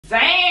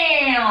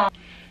Damn.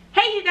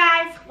 Hey you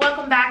guys,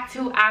 welcome back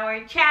to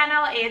our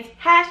channel. It's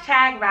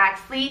hashtag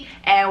Roxlee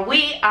and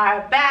we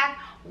are back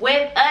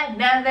with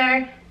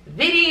another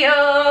video.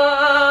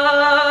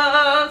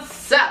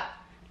 So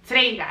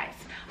today you guys,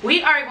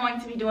 we are going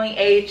to be doing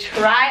a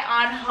try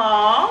on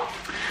haul.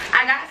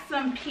 I got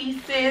some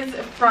pieces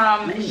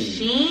from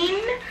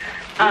Shein.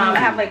 I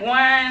have like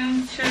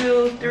 1,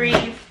 2,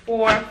 3,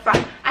 4,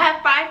 5. I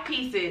have 5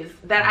 pieces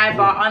that I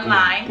bought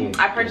online.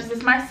 I purchased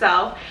this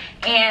myself,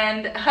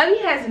 and hubby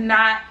has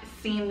not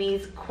seen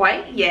these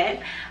quite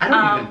yet. I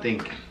don't even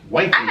think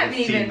wifey has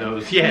seen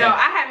those yet. No,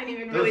 I haven't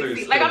even really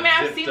seen. Like, I mean,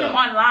 I've seen them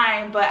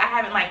online, but I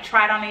haven't like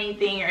tried on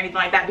anything or anything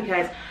like that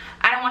because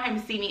I don't want him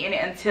to see me in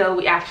it until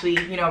we actually,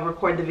 you know,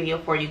 record the video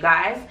for you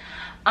guys.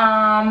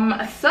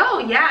 So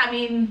yeah, I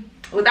mean,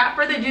 without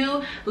further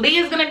ado, Lee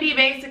is going to be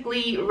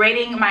basically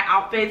rating my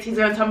outfits. He's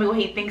going to tell me what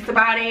he thinks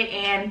about it,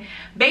 and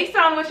based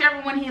on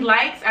whichever one he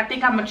likes, I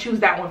think I'm going to choose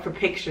that one for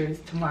pictures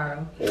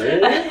tomorrow.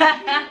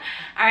 Oh.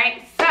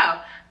 Alright, so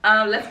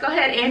let's go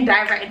ahead and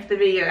dive right into the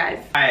video, guys.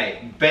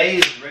 Alright,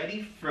 Bae is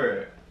ready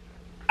for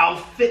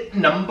outfit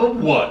number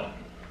 1.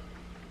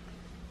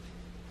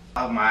 I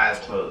have my eyes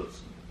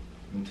closed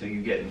until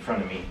you get in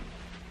front of me.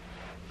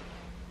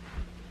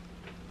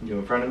 You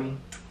in front of me?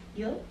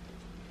 Yup.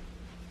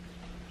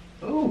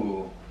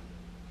 Ooh.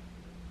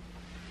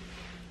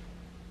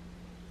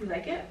 You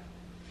like it?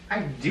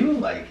 I do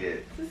like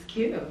it. This is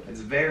cute.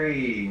 It's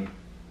very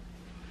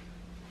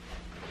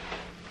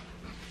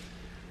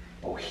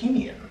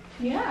bohemian.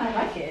 Yeah, I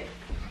like it.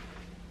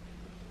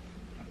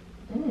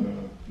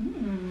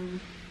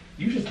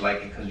 You just like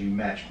it because you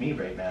match me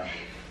right now.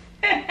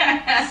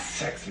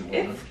 Sexy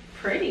woman. It's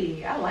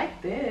pretty. I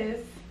like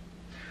this.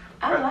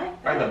 I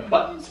like that. Are the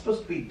buttons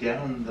supposed to be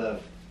down the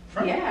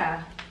front?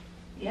 Yeah.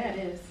 Yeah, it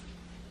is.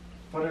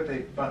 What are they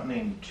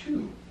buttoning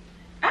to?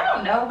 I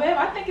don't know, babe.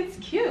 I think it's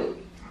cute.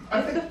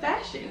 It's the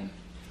fashion.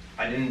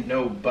 I didn't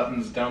know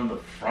buttons down the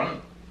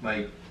front.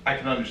 Like, I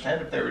can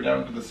understand if they were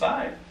down to the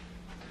side.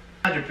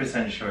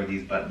 100% sure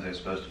these buttons are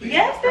supposed to be.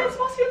 Yes, they're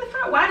supposed to be in the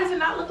front. Why does it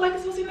not look like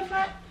it's supposed to be in the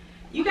front?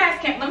 You guys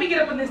can't. Let me get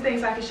up on this thing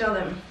so I can show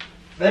them.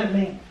 Let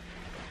me.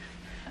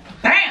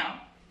 Bam!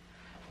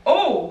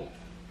 Oh!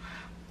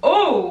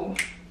 Oh!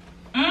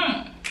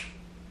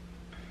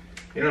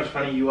 You know what's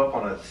funny? You up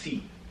on a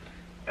seat,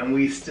 and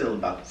we still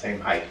about the same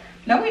height.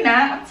 No, we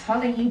not. I'm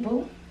telling you,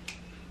 boo.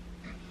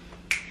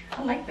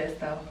 I like this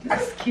though.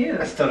 This is cute.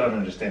 I still don't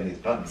understand these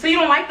buttons. So you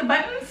don't like the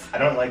buttons? I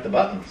don't like the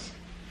buttons.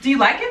 Do you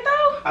like it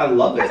though? I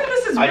love it. I think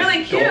this is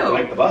really cute. I don't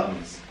like the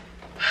buttons.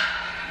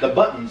 The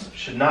buttons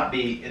should not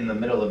be in the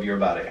middle of your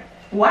body.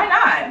 Why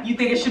not? You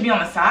think it should be on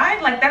the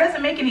side? Like, that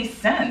doesn't make any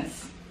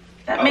sense.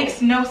 That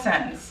makes no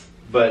sense.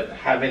 But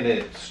having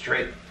it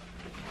straight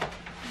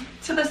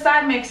to the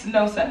side makes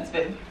no sense,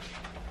 babe.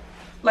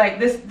 Like,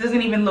 this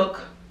doesn't even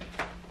look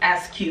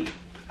as cute.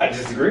 I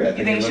disagree. You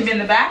think it should be in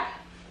the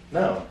back?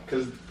 No,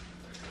 because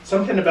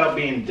something about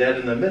being dead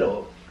in the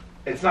middle.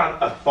 It's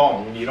not a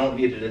thong. You don't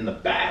need it in the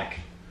back.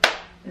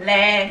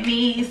 Let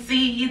me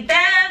see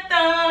that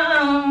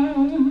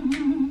thong,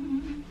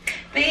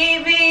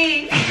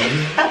 baby.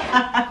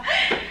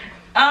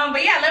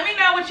 But yeah, let me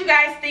know what you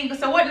guys think.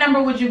 So what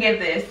number would you give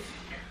this?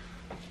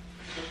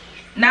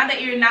 Now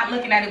that you're not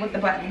looking at it with the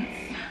buttons.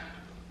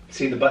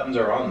 See, the buttons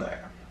are on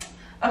there.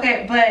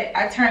 Okay, but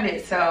I turned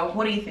it, so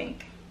what do you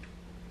think?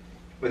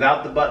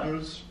 Without the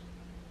buttons,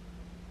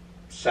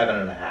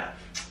 7.5.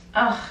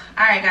 Oh,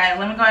 alright guys,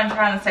 let me go ahead and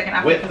try on the second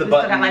outfit. With the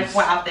buttons, buttons, we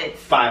still got like 4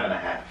 outfits.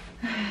 5.5.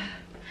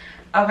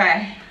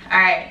 Okay,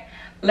 alright.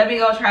 Let me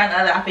go try on the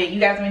other outfit. You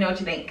guys let me know what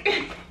you think.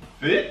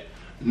 Fit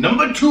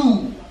number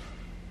 2.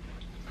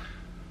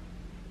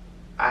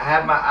 I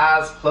have my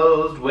eyes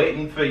closed,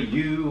 waiting for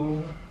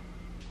you.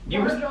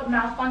 Wardrobe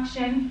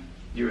malfunction.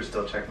 You were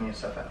still checking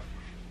yourself out.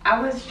 I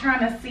was trying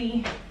to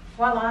see.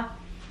 Voila.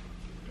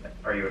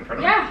 Are you in front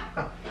of me? Yeah.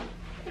 Oh.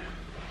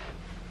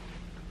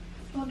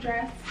 Little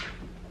dress.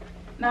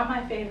 Not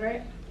my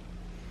favorite.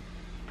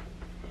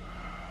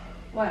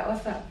 What?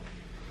 What's up?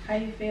 How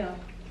you feel?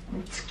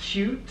 It's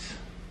cute.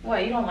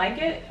 What? You don't like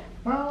it?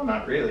 Well,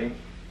 not really.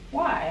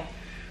 Why?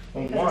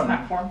 Well, Because it's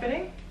not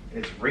form-fitting?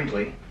 It's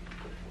wrinkly.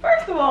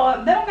 First of all,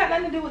 that don't got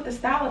nothing to do with the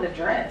style of the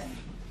dress.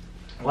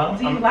 Well,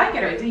 do you like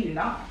it or do you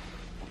not?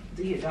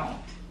 Do you don't?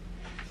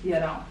 You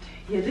don't.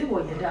 You do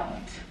or you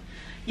don't?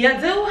 You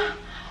do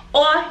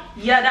or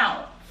you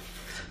don't?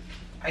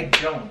 I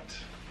don't.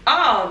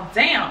 Oh,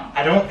 damn.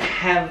 I don't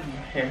have...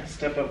 Here,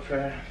 step up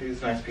for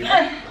these nice people.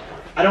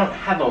 I don't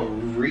have a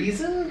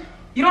reason.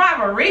 You don't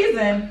have a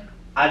reason?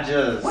 I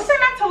just... What's there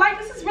not to like?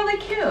 This is really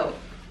cute.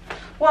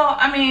 Well,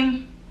 I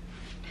mean,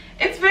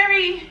 it's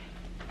very...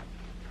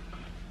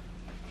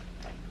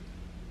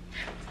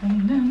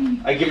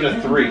 I give it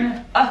a 3.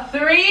 A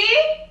 3?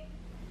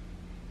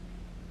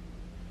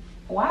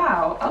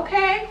 Wow.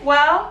 Okay.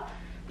 Well,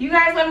 you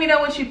guys let me know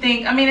what you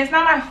think. I mean, it's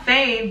not my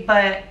fave,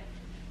 but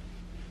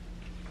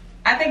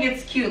I think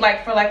it's cute,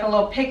 like for like a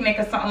little picnic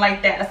or something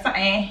like that, or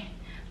something. A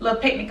little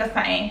picnic or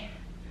something.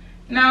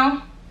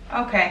 No?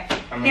 Okay.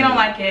 He don't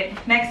like it.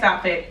 Next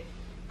outfit.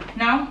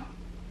 No?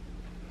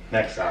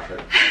 Next outfit.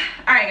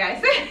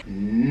 Alright guys.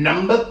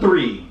 Number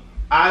 3.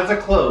 Eyes are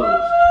closed.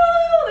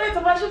 Woo, there's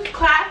a bunch of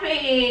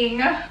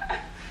clapping.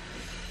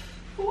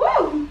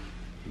 Woo.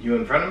 You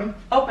in front of me?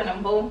 Open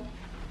them, boo.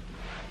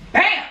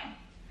 Bam.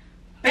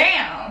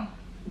 Bam.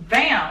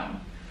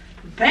 Bam.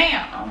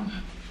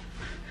 Bam.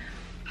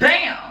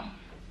 Bam.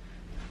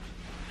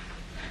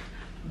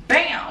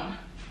 Bam.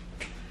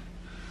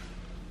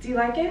 Do you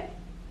like it?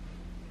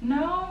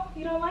 No,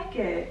 you don't like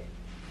it.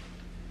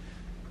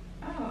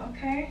 Oh,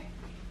 okay.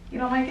 You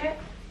don't like it?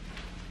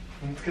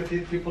 Let's get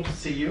these people to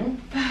see you.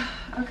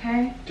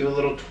 Okay. Do a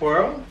little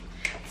twirl.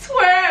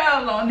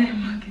 Twirl on that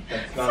monkey.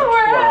 That's not twirl. a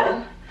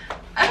twirl.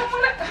 I don't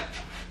wanna.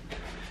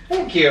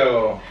 Thank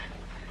you.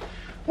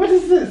 What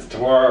is this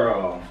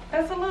twirl?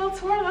 That's a little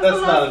twirl. That's a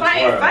little not a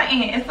something, twirl.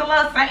 something. It's a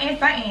little something,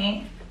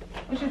 something.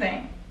 What you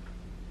think?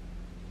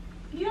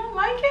 You don't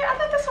like it? I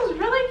thought this was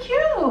really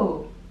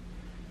cute.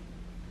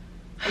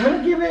 I'm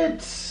gonna give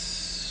it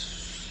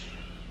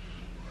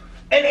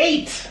an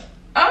 8.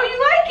 Oh, you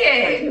like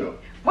it? I do.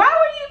 Why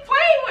were you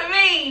playing with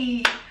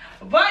me?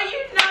 Boy, you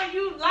know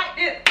you like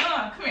it.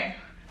 Come here.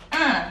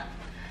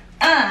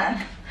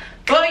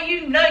 Boy,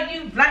 you know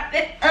you like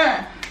it.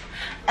 Ah.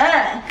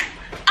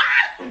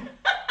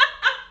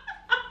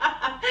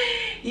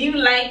 You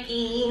like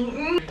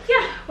it.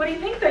 Yeah, what do you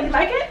think though? You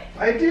like it?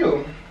 I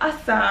do.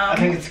 Awesome. I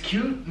think it's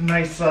cute.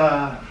 Nice,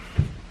 like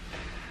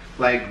bar.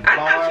 I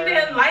thought you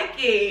didn't like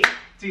it.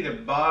 It's either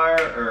bar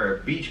or a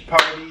beach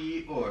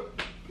party or...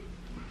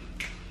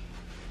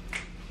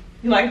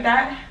 You like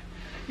that?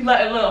 You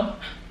like a little...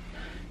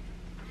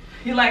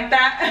 You like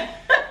that?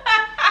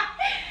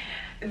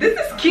 This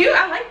is cute.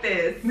 I like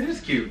this. It is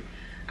cute.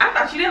 I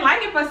thought you didn't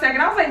like it for a second.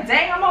 I was like,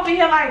 dang, I'm over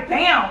here like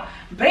bam,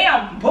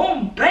 bam,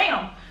 boom,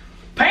 bam,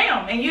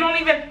 bam. And you don't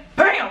even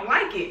bam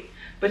like it.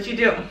 But you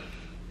do.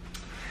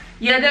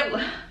 You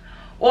do.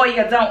 Or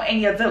you don't and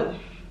you do.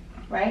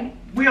 Right?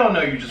 We all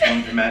know you just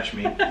wanted to match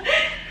me.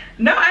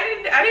 No, I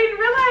didn't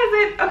realize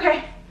it. Okay.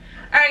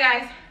 Alright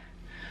guys.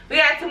 We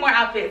got 2 more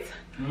outfits.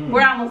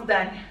 We're almost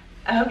done.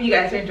 I hope you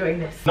guys are enjoying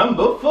this.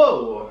 Number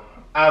 4.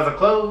 Eyes are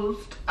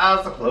closed.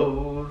 Eyes are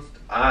closed.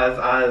 Eyes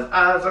are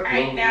closed.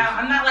 Alright, now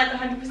I'm not like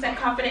 100%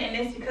 confident in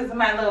this because of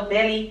my little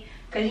belly.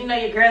 Cause you know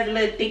your girl's a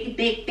little thick.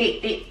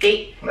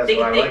 That's what I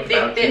like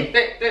about you.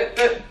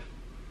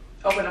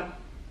 Open them.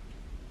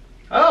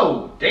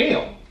 Oh,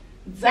 damn.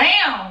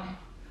 Damn.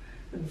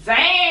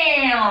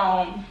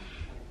 Damn.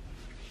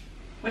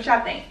 What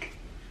y'all think?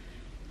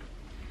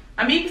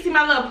 I mean, you can see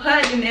my little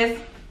pudge in this.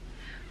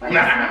 Wait,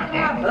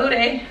 my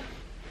booty.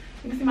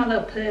 You can see my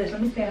little pudge.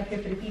 Let me stand up here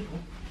for the people.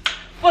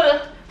 For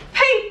the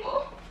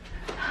people.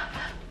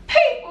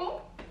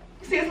 People.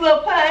 You see this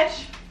little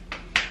pudge?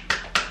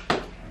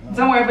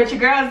 Don't worry, but your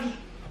girl's,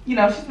 you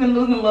know, she's been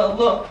losing a little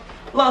something.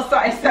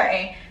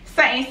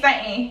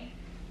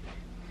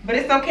 But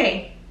it's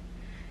okay.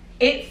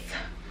 It's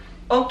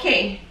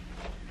okay.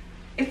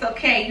 It's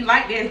okay. You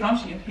like this,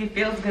 don't you? It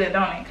feels good,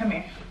 don't it? Come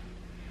here.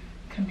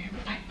 Come here.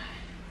 Like mine.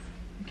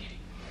 Okay.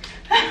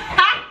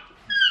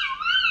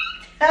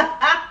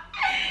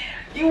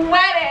 You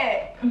wet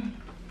it.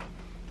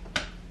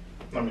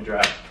 Let me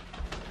dry.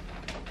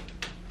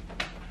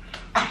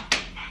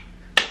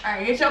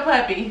 Alright, get your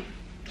puppy.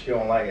 She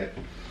don't like it.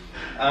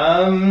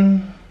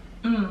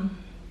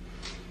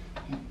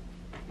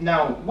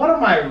 Now, what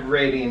am I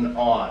rating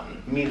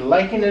on? Me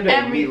liking it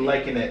or me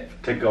liking it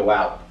to go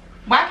out?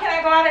 Why can't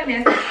I go out in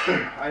this?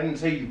 I didn't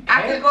say you can't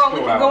I could go. We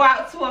could go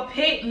out to a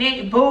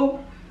picnic, boo.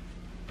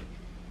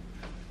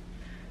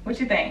 What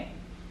you think,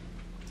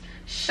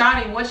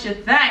 Shawty? What you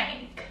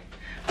think?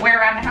 We're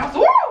around the house.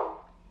 Woo,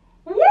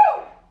 woo.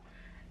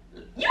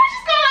 You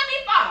just gonna let me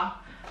fall?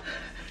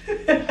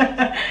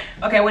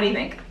 Okay, what do you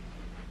think?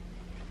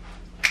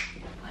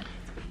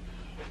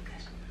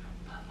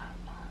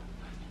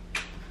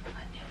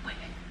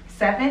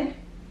 7?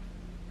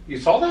 You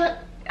saw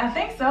that? I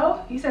think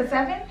so. You said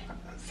 7?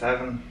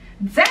 7.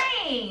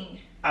 Dang!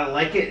 I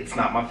like it. It's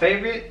not my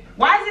favorite.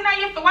 Why is it not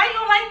your? Why you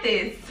don't like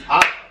this?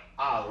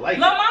 I like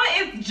Lil it. Mama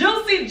is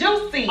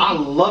juicy. I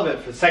love it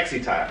for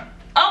sexy time.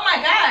 Oh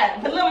my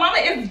God! But Lil Mama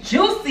is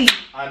juicy.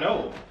 I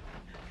know.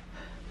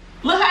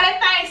 Look how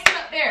that thing sit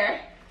up there.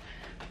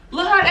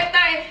 Look how that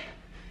thing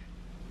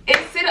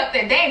it sit up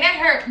there. Dang, that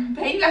hurt.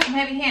 Babe, you got some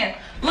heavy hands.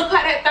 Look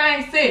how that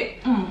thing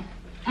sit.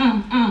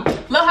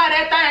 Look how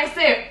that thing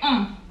sit.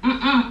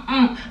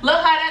 Look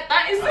how that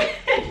thing sit.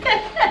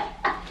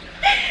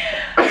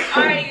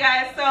 Alright, you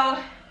guys. So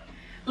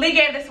Lee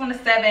gave this one a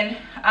 7.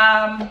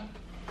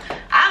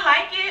 I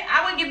like it.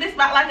 I would give this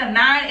about like a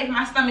 9 if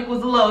my stomach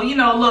was a little, you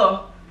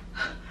know,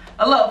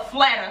 a little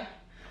flatter.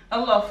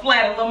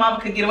 Little Mama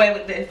could get away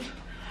with this.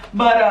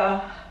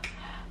 But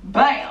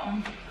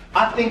bam.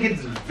 I think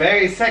it's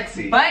very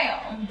sexy.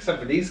 Bam. Except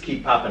for these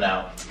keep popping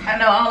out. I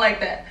know, I don't like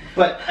that.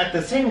 But at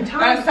the same time,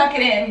 Gotta suck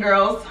it in,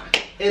 girls.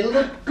 it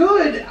looked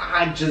good.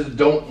 I just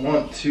don't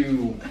want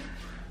to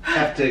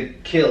have to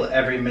kill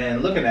every man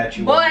looking at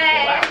you. Boy. When you go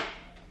out.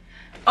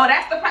 Oh,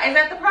 that's the is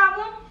that the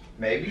problem?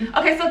 Maybe.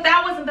 Okay, so if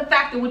that wasn't the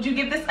factor, would you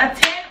give this a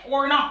 10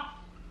 or not?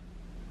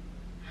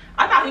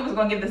 I thought he was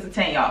gonna give this a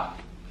 10, y'all.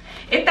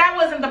 If that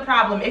wasn't the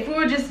problem, if we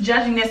were just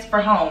judging this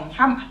for home,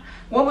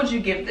 what would you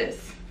give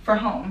this for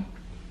home?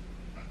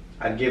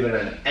 I'd give it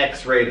an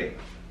X rating.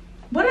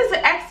 What is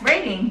the X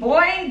rating,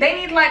 boy? They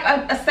need like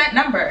a set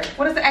number.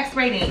 What is the X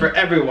rating? For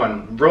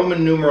everyone,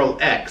 Roman numeral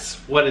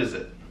X. What is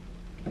it?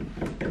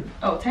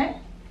 Oh, 10?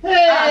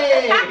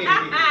 Hey!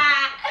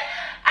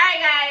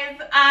 Alright guys,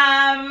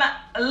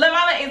 La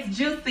Mala is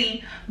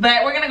juicy,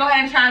 but we're gonna go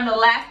ahead and try on the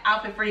last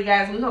outfit for you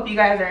guys. We hope you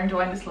guys are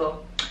enjoying this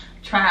little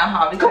try on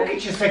haul. Go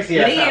get your sexy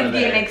ass out of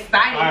there. Getting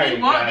excited. Alright,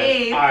 We want guys.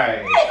 this.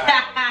 Alright.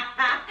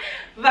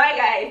 Bye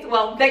guys.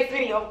 Well, next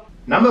video.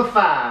 Number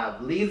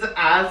 5, Lee's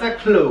eyes are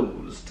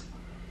closed.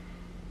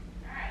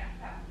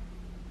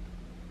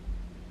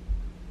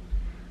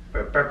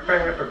 I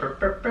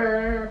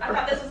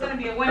thought this was gonna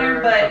be a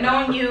winner, but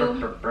knowing you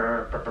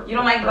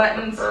don't like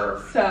buttons,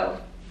 so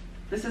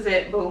this is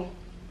it, boo.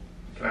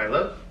 Can I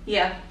look?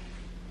 Yeah.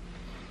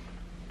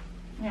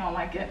 You don't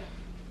like it.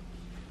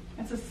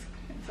 It's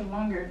a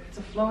longer, it's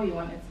a flowy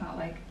one. It's not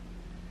like,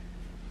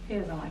 he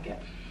doesn't like it.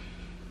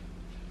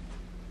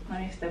 Let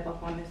me step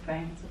up on this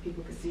thing so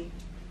people can see.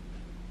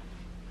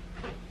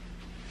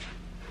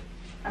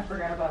 I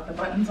forgot about the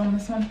buttons on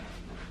this one.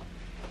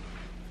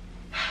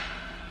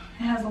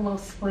 It has a little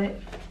split,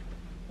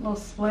 little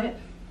splitty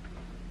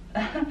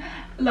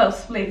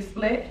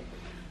split.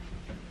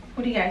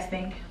 What do you guys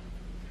think?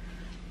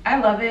 I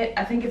love it.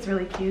 I think it's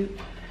really cute.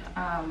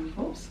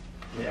 Oops.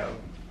 Yeah.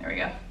 There we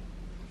go.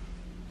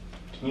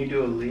 Can you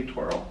do a Lee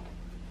twirl?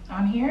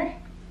 On here?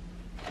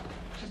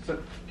 Just a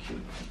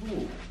cute.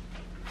 Ooh.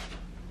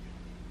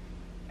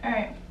 All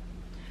right.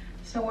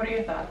 So what are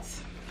your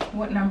thoughts?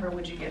 What number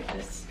would you give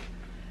this?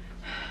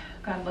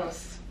 Got a little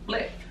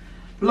split.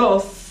 Little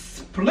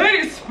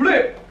splitty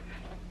split.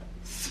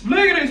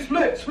 Spliggity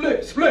split,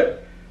 split,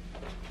 split.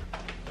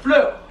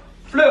 Flip,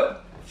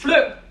 flip,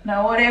 flip.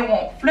 No, it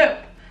won't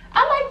flip.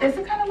 I like this.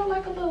 It kind of look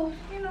like a little,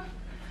 you know,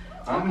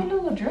 it's like a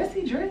little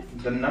dressy dress.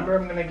 The number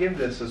I'm gonna give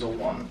this is a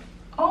 1.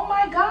 Oh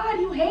my God,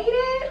 you hate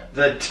it?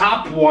 The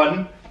top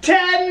one,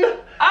 10!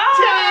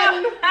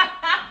 Oh. 10!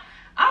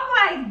 I'm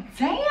like,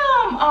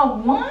 damn, a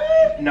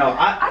 1? No,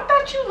 I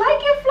thought you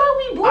like it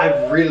flowy, boo.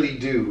 I really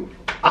do.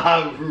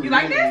 I really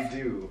like this?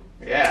 do.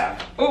 Yeah.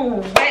 Ooh,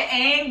 wet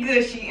and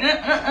gushy.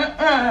 Wet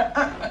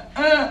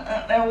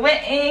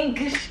and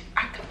gushy.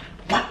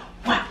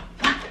 What?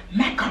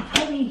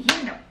 Macaroni in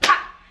the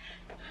pot.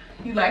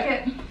 You like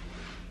it?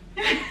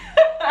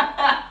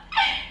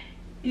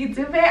 You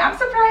do, babe? I'm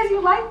surprised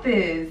you like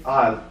this.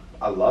 I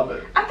love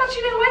it. I thought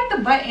you didn't like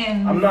the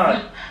buttons. I'm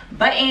not.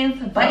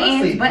 Buttons,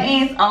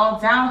 Honestly, all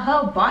down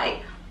her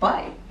bite.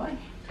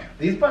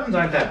 These buttons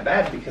aren't that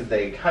bad because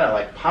they kind of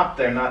like pop.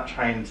 They're not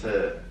trying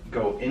to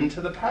go into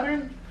the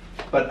pattern.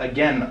 But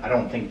again, I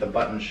don't think the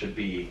button should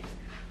be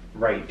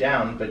right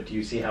down. But do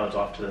you see how it's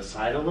off to the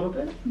side a little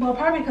bit? Well,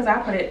 probably because I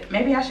put it,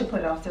 maybe I should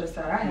put it off to the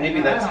side.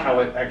 Maybe that's how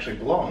it actually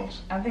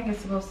belongs. I think it's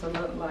supposed to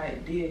look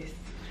like this.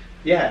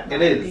 Yeah,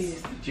 it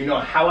is. Do you know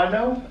how I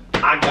know?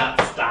 I got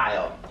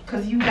style.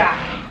 Because you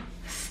got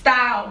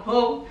style,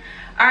 boo.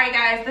 Alright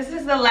guys, this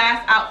is the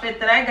last outfit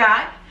that I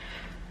got.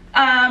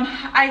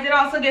 I did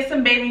also get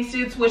some bathing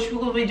suits, which we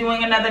will be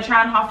doing another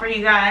try on haul for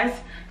you guys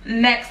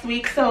next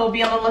week, so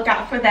be on the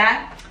lookout for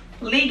that.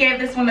 Lee gave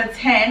this one a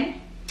 10.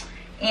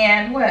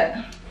 And what?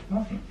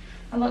 Nothing.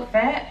 I look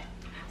fat?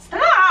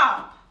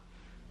 Stop!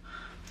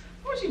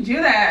 Why would you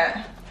do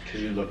that?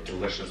 Because you look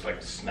delicious like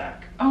a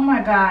snack. Oh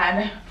my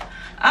God.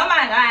 Oh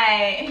my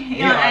God.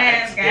 Your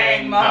ass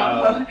gang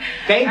mode.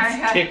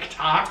 Thanks,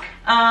 TikTok.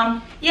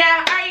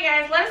 Yeah, alright you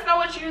guys, let us know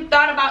what you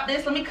thought about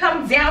this. Let me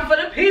come down for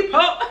the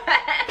people.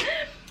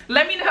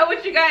 Let me know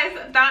what you guys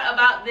thought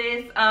about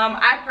this.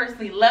 I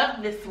personally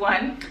love this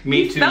one.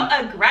 Me He's too. so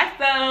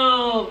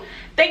aggressive.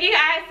 Thank you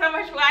guys so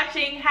much for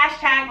watching.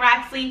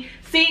 #Roxlee.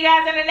 See you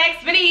guys in the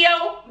next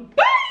video.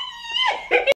 Bye.